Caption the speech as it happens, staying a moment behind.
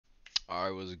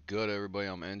Alright, what's good, everybody?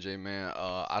 I'm NJ, man.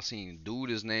 I seen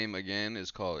Dooda's name again. It's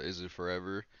called Is It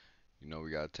Forever? You know,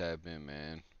 we gotta tap in,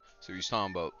 man. See what he's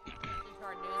talking about.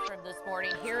 Our news from this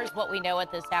morning. Here's what we know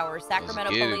at this hour.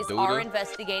 Sacramento get it, police Dooda. are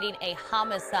investigating a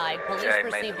homicide. Police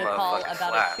received a call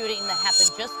about a shooting that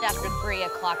happened just after 3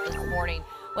 o'clock this morning.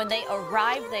 When they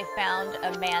arrived, they found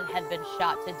a man had been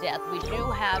shot to death. We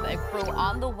do have a crew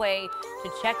on the way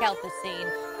to check out the scene.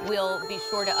 We'll be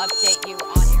sure to update you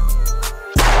on air.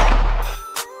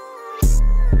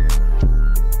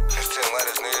 It's 10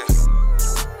 letters, nigga.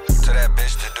 To that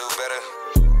bitch to do better.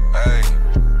 Hey.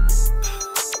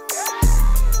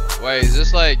 Wait, is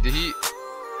this like, did he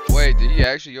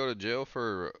actually go to jail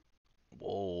for,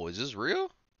 whoa, is this real?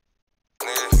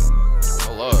 Nigga.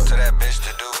 Hold up. To that bitch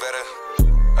to do better.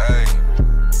 Hey.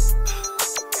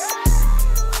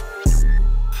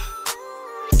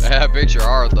 That picture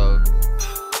hard, though.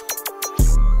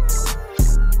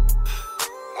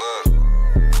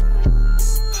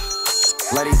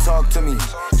 Lady, talk to me.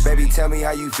 Baby, tell me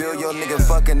how you feel. Your nigga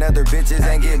fucking other bitches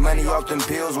ain't get money off them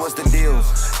pills. What's the deal?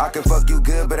 I can fuck you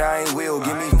good, but I ain't will.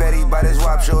 Give me fatty by this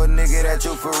wop. Show a nigga that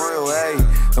you for real. Hey,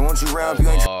 don't want you round if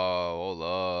you ain't. Oh, hold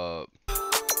up.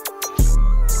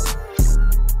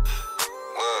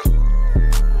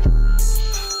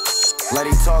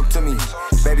 Lady, talk to me.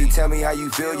 Baby, tell me how you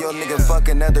feel. Your nigga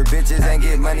fucking other bitches ain't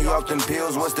get money off them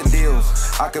pills. What's the deal?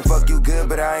 I can fuck you good,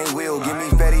 but I ain't will. Give me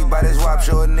fatty by this wop.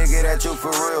 Show a nigga that you for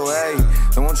real. Hey,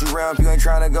 don't want you round if you ain't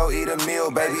tryna go eat a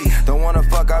meal, baby. Don't wanna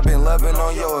fuck, I've been loving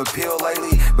on your appeal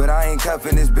lately. But I ain't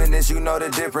cuffing this business, you know the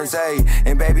difference, hey.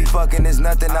 And baby, fucking is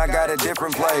nothing, I got a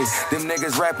different place. Them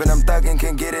niggas rapping, I'm thugging,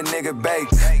 can get a nigga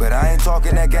baked. But I ain't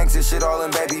talking that gangster shit all in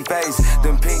baby face.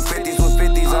 Them pink 50s with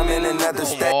 50s, I'm in another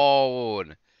state. Oh,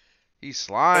 he's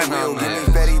sliding on Give this.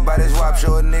 me fatty by this wop,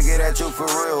 show a nigga that you for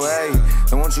real, hey.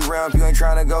 Don't want you round if you ain't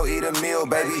tryna go eat a meal,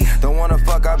 baby. Don't wanna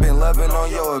fuck, I've been loving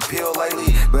on your appeal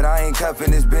lately. But I ain't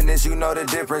cuffing this business, you know the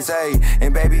difference, hey.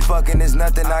 And baby, fucking is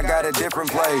nothing, I got a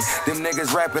different place. Them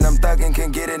niggas rapping, I'm thugging,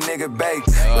 can get a nigga baked.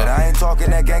 But I ain't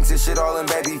talking that gangster shit all in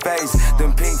baby face.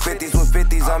 Them pink 50s with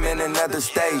 50s, I'm in another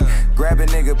state. Grab a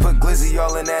nigga, put glizzy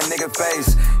all in that nigga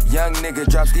face. Young nigga,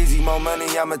 drops easy, more money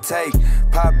I'ma take.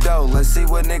 Pop dough, let's see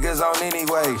what niggas on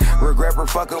anyway. Regret for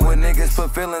fucking with niggas,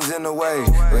 put feelings in the way.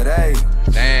 But hey,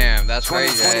 damn, that's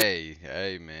crazy.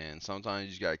 Hey, man. Sometimes you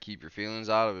just gotta keep your feelings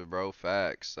out of it, bro.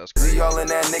 Facts. That's crazy. all in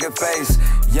that nigga face.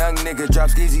 Young nigga,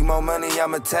 drops easy, more money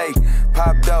I'ma take.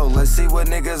 Pop dough, let's see what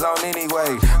niggas on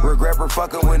anyway. Regret for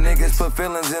fucking with niggas, put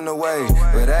feelings in the way.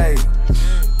 But hey,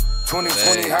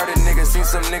 2020 heard a nigga, seen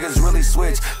some niggas really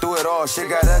switch. Through it all, shit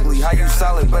got ugly. How you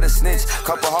solid but a snitch?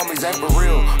 Couple homies ain't for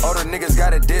real. Older niggas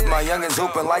got a dip. My youngins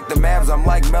hooping like the Mavs. I'm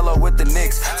like Mello with the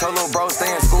Knicks. Told little bro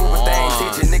stay in school, but they ain't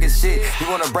teaching niggas shit. You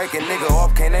wanna break a nigga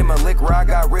off? Can't name a lick where I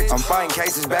got rich. I'm fighting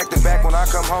cases back to back. When I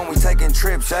come home, we taking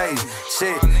trips. Hey,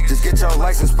 shit, just get your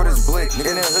license for this blick.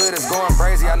 In the hood, it's going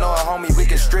crazy. I know a homie we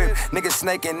can strip. Niggas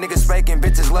snaking, niggas faking,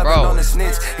 bitches loving on the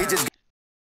snitch. He just,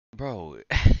 bro.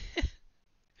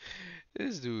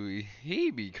 This dude,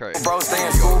 he be crazy. Bro, stay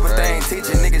in school, but they ain't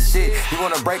teaching niggas shit. You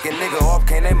wanna break a nigga off,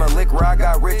 can't name a lick where I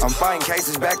got rich. I'm fighting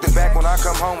cases back to back. When I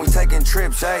come home, we taking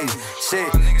trips. Hey,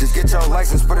 shit, just get your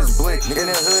license for this blick. In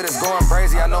the hood, it's going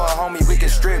crazy. I know a homie we can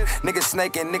strip. Niggas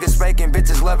snaking, niggas faking,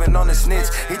 bitches loving on the snitch.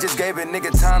 He just gave a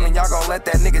nigga time, and y'all gon' let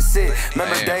that nigga sit.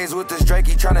 Remember days with this Drake,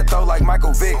 he tryna throw like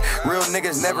Michael Vick. Real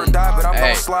niggas never die, but I'm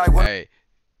gon' slide with. Hey,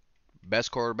 best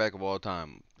quarterback of all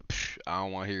time. Psh, I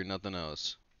don't want to hear nothing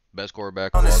else. Best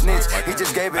quarterback on the snitch. He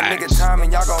just gave a nigga time,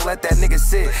 and y'all gon' let that nigga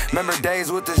sit. Remember days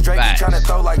with this Drake, he tryna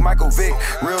throw like Michael Vick.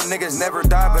 Real niggas never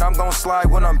die, but I'm gon' slide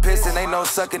when I'm pissed, and ain't no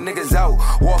sucking niggas out.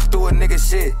 Walk through a nigga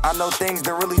shit. I know things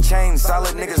done really changed.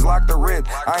 Solid niggas lock the rip.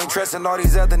 I ain't trusting all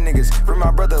these other niggas. Free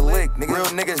my brother Lick. Real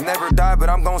niggas never die, but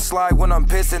I'm gon' slide when I'm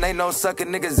pissed, and ain't no sucking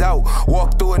niggas out.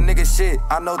 Walk through a nigga shit.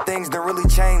 I know things done really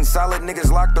changed. Solid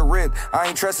niggas lock the rip. I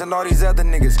ain't trusting all these other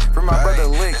niggas. Free my brother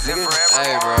Lick.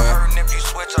 Hey, bro.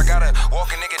 I gotta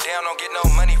walk a nigga down, don't get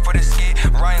no money for the skit.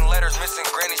 Writing letters, missing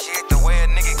granny, she hit the way a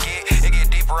nigga get. It get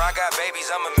deeper, I got babies,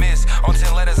 I'ma miss. On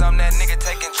 10 letters, I'm that nigga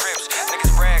taking trips.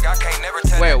 Niggas brag, I can't never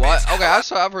tell. Wait, what? Okay,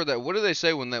 I've heard that. What do they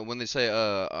say when they say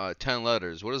 10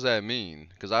 letters? What does that mean?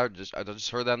 Because I just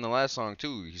heard that in the last song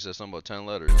too. He said something about 10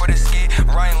 letters. For the skit,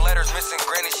 writing letters, missing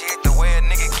granny, she hit the way a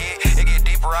nigga get. It get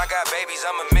deeper, I got babies,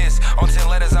 I'ma miss. On 10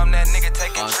 letters, I'm that nigga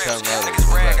taking trips. Niggas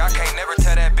brag, I can't never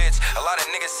tell that bitch. A lot of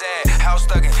niggas sad, house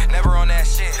thugging, never on that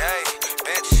shit. Hey,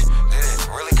 bitch, did it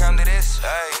really come to this?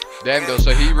 Hey. Damn, though,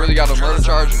 so he really got a murder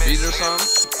charge and beat or something?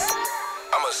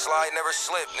 I'ma slide, never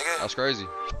slip, nigga. That's crazy.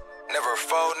 Never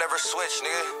fold, never switch,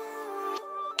 nigga.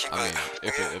 Keep I mean,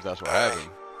 if that's what happened.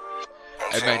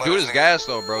 Hey man, Dooda's gas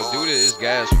though, bro. Dooda is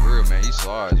gas for real, man. He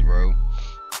slides, bro.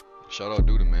 Shout out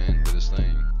Dooda, man, with his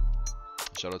thing.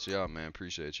 Shout out to y'all, man.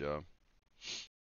 Appreciate y'all.